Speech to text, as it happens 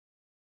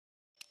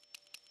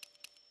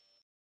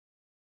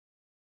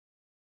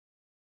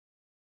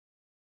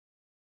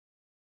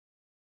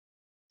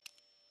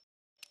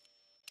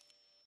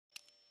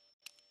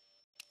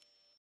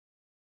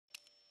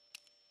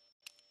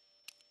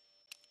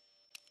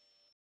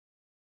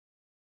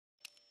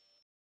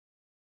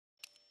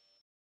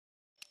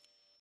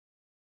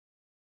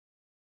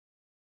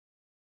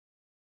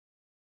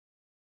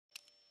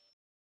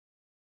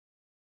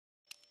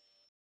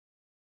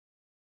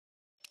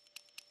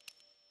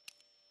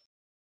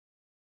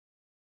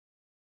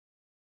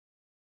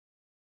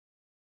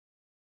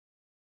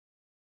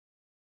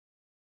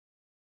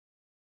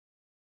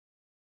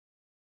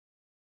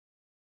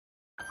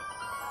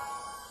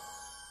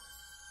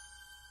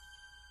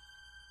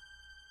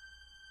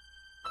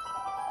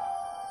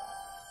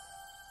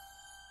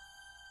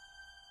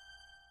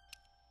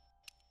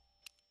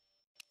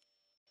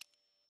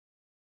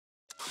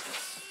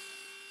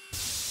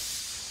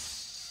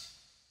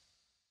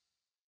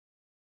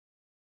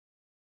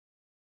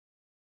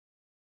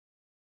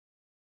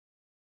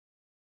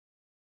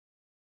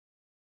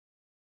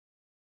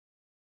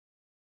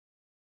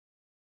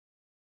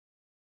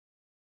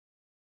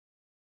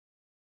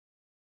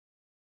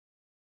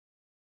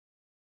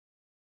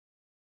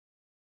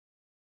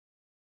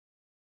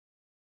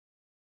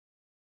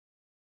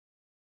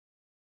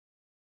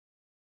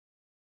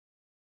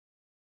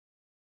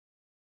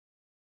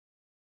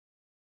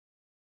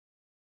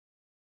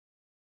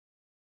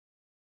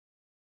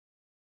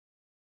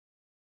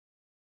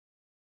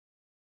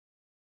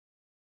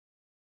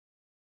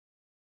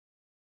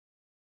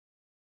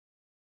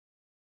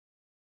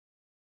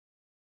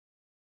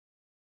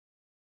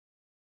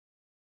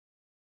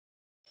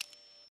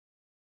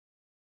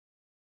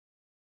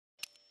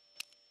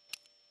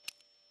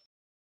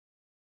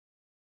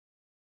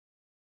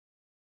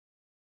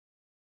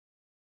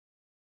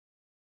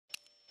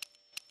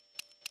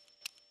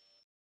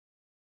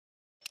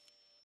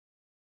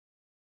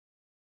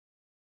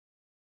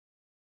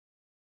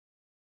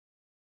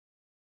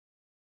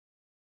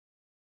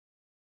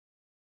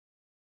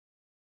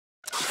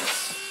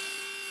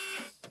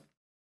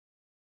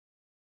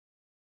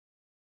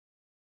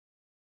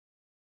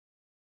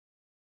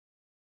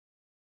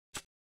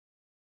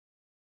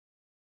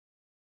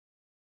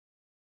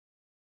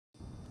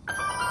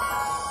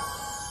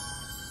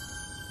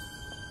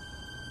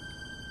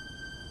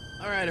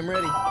All right, I'm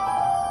ready.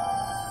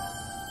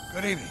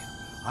 Good evening.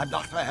 I'm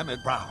Dr.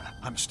 Emmett Brown.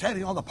 I'm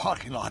standing on the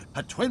parking lot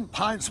at Twin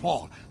Pines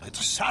Mall.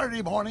 It's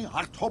Saturday morning,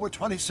 October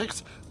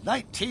 26,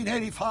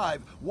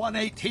 1985,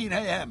 1:18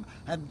 a.m.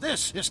 And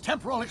this is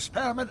temporal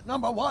experiment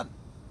number 1.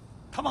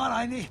 Come on,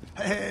 Einie.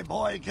 Hey,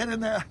 boy, get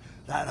in there.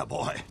 That a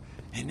boy.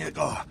 In you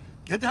go.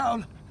 Get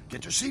down.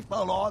 Get your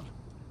seatbelt on.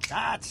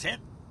 That's it.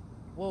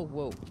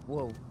 Whoa.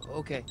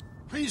 Okay.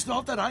 Please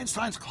note that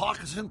Einstein's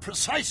clock is in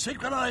precise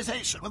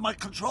synchronization with my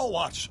control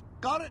watch.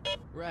 Got it?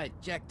 Right,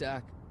 check,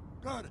 Doc.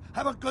 Good.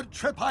 Have a good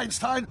trip,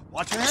 Einstein.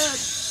 Watch your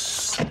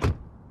head.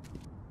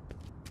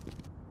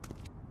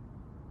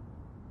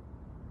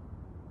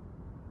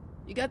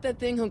 You got that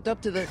thing hooked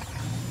up to the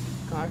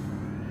car?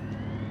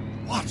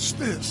 Watch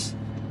this.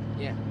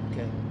 Yeah,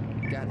 okay.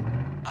 Got it.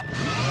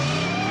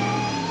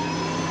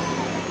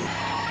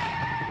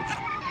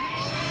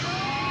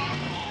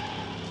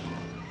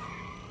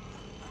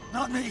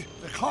 Not me.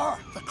 The car.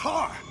 The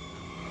car.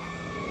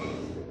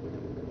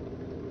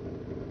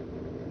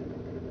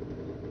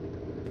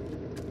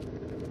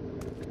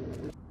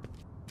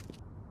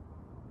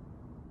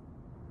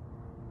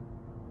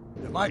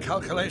 If my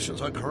calculations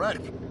are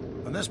correct,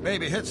 when this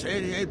baby hits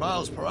 88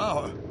 miles per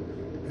hour,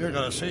 you're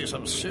gonna see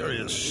some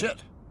serious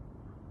shit.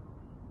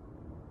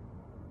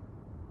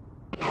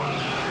 Watch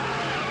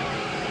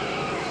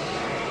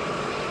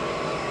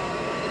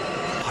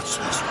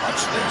this,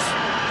 watch this.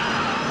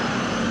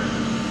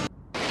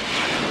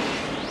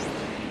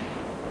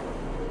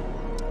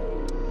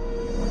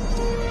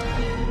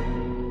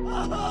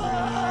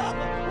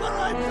 What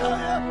I tell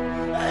you?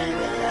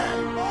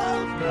 88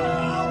 miles per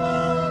hour!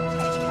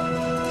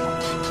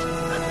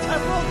 The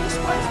temporal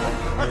displacement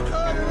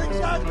occurred at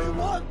exactly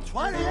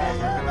 1:20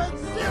 a.m. and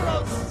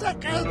 0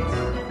 seconds!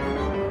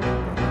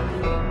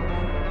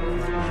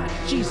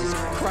 Jesus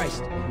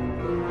Christ.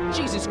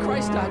 Jesus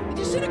Christ, Doc. You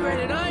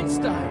disintegrated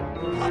Einstein.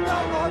 I'm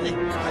not Marty.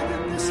 I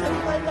didn't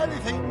disintegrate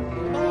anything.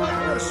 The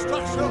molecular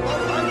structure of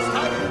both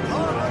Einstein and the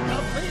car are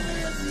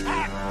completely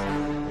intact.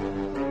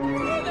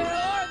 Where the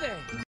hell are they?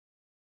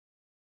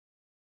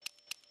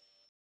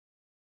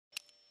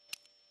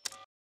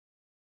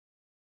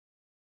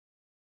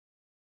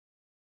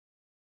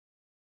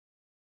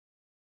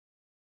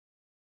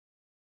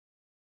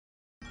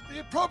 The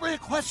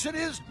appropriate question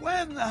is,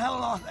 when the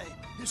hell are they?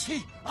 You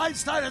see,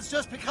 Einstein has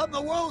just become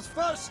the world's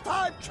first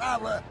time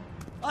traveler.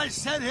 I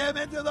sent him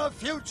into the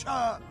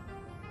future.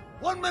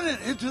 1 minute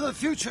into the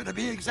future, to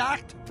be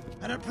exact.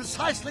 And at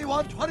precisely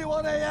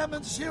 1:21 a.m.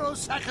 and 0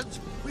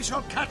 seconds, we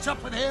shall catch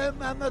up with him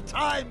and the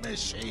time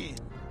machine.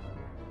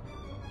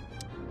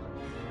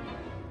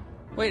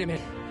 Wait a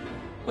minute.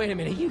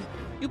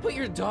 You put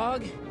your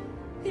dog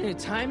in a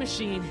time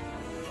machine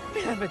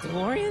made out of a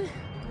DeLorean?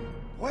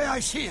 The way I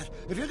see it,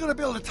 if you're going to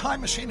build a time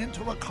machine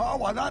into a car,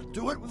 why not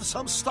do it with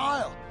some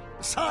style?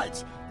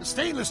 Besides, the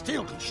stainless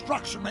steel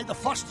construction made the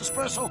flux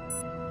dispersal.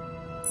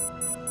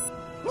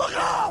 Look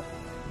out!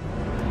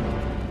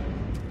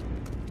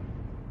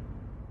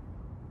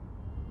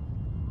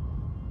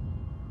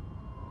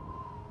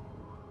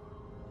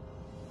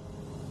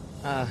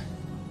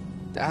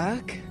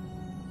 Doc?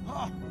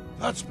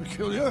 That's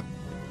peculiar.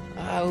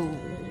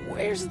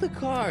 Where's the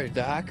car,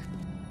 Doc?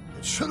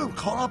 It should have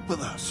caught up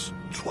with us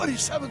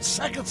 27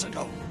 seconds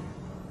ago.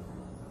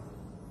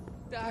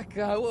 Doc,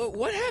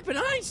 what happened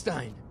to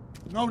Einstein?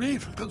 No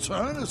need for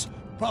concern. It's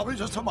probably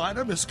just a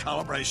minor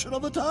miscalibration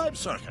of the time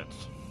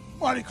circuits.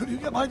 Marty, could you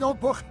get my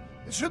notebook?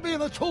 It should be in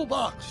the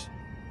toolbox.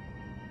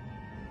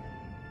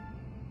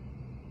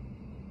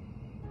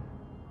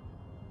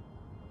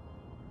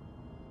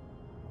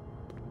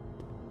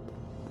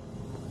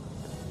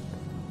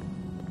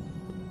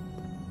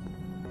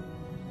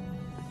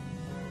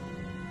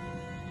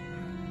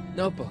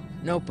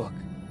 Notebook.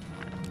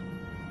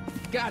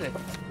 Got it.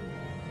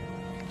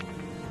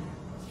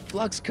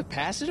 Flux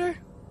capacitor?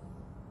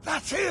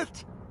 That's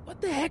it! What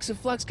the heck's a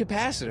flux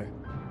capacitor?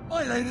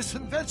 My latest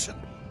invention.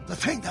 The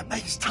thing that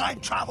makes time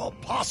travel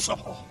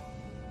possible.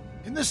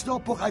 In this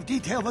notebook, I've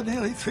detailed the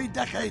nearly 3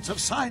 decades of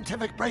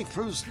scientific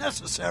breakthroughs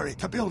necessary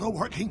to build a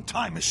working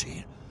time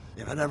machine.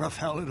 If it ever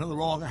fell into the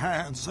wrong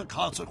hands, the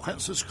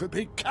consequences could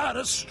be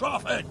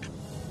catastrophic.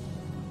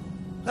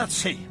 Let's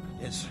see.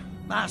 It's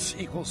mass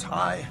equals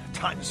I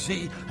times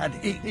Z, and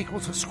E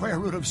equals the square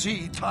root of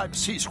Z times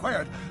C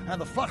squared. And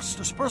the flux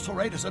dispersal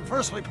rate is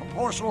inversely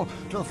proportional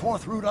to the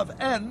 4th root of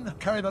N,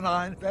 carry the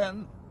 9,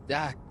 then...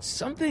 Doc,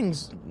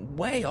 something's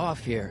way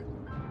off here.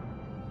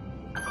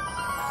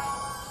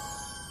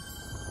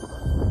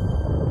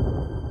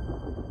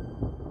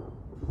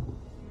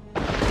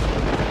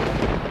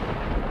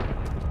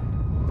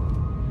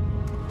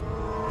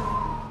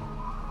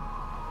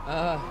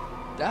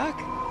 Doc?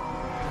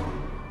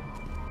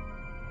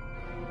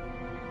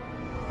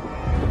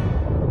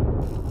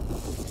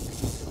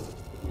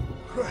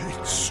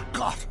 Great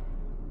Scott!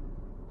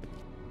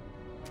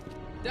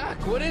 Doc,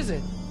 what is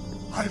it?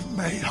 I've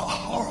made a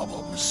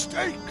horrible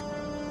mistake.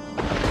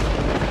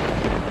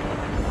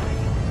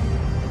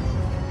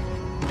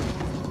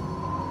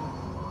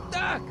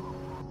 Doc!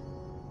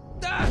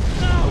 Doc,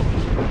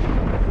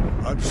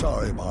 no! I'm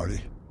sorry, Marty.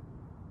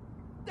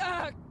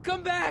 Doc,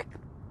 come back!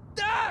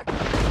 Doc!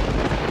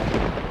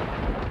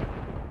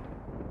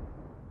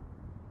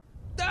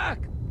 Doc!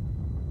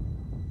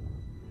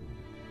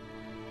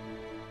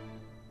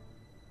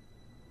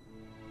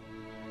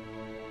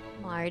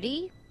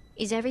 Marty,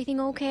 is everything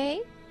okay?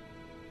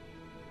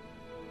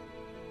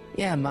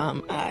 Yeah,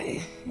 Mom,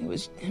 it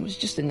was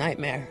just a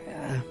nightmare.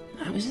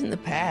 I was in the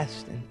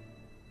past,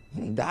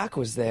 and Doc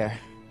was there.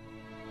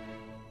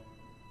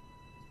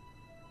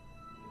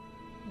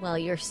 Well,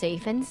 you're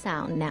safe and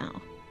sound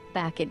now.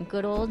 Back in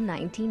good old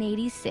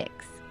 1986.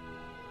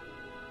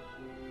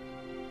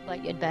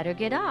 But you'd better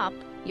get up.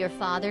 Your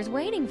father's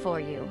waiting for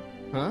you.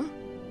 Huh?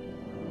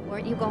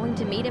 Weren't you going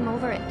to meet him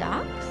over at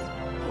Doc's?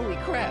 Holy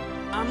crap,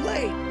 I'm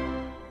late!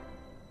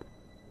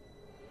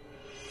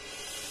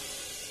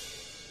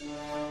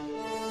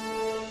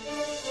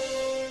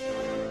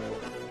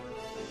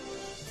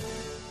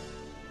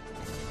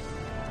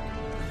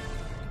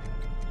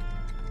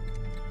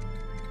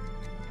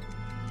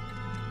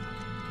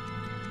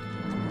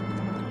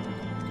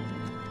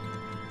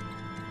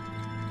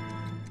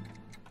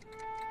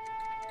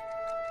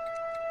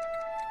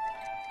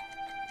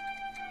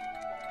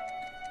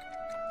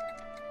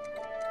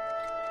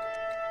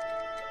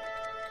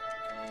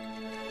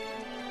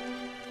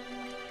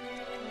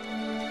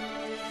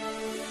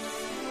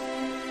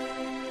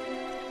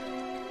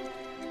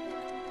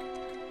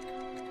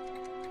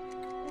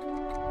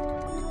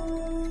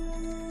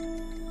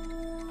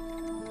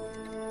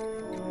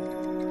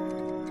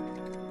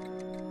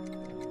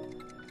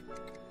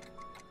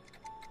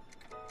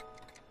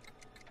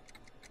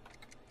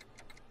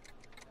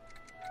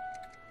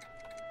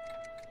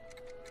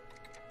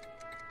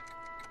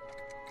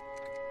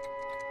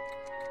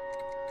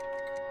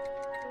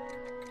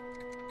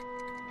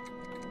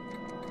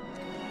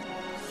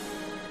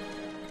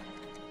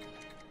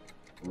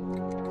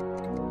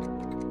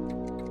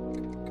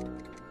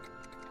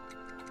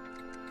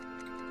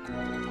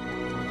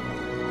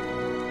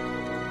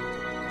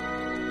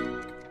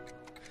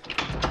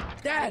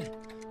 Dad,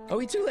 are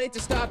we too late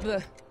to stop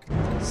the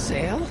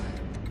sale?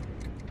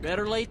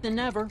 Better late than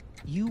never.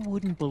 You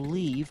wouldn't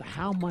believe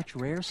how much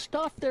rare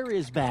stuff there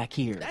is back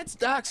here. That's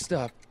Doc's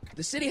stuff.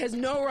 The city has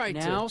no right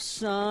to... Now,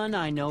 son,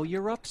 I know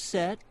you're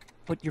upset,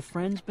 but your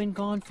friend's been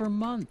gone for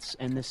months,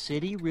 and the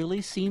city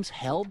really seems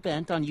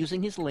hell-bent on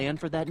using his land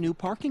for that new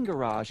parking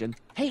garage. And,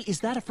 hey, is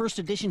that a first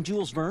edition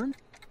Jules Verne?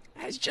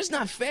 It's just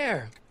not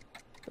fair.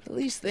 But at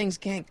least things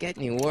can't get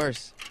any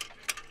worse.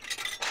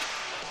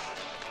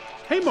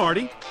 Hey,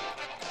 Marty.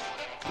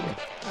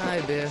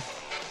 Hi, Biff.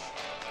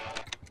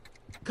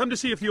 Come to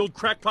see if the old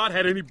crackpot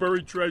had any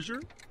buried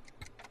treasure?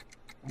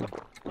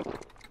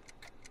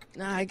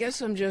 Nah, I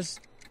guess I'm just...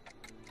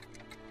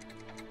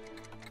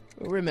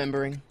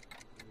 remembering.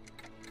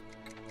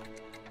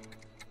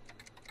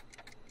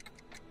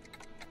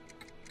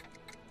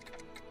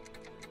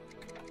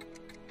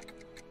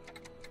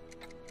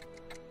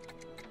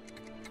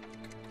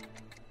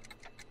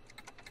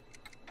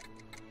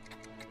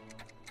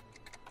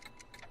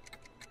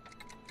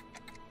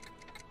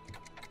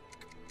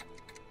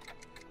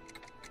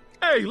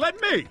 Hey,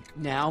 let me!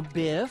 Now,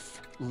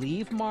 Biff,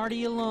 leave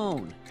Marty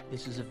alone.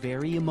 This is a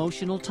very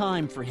emotional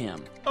time for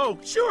him. Oh,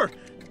 sure.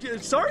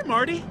 Sorry,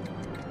 Marty.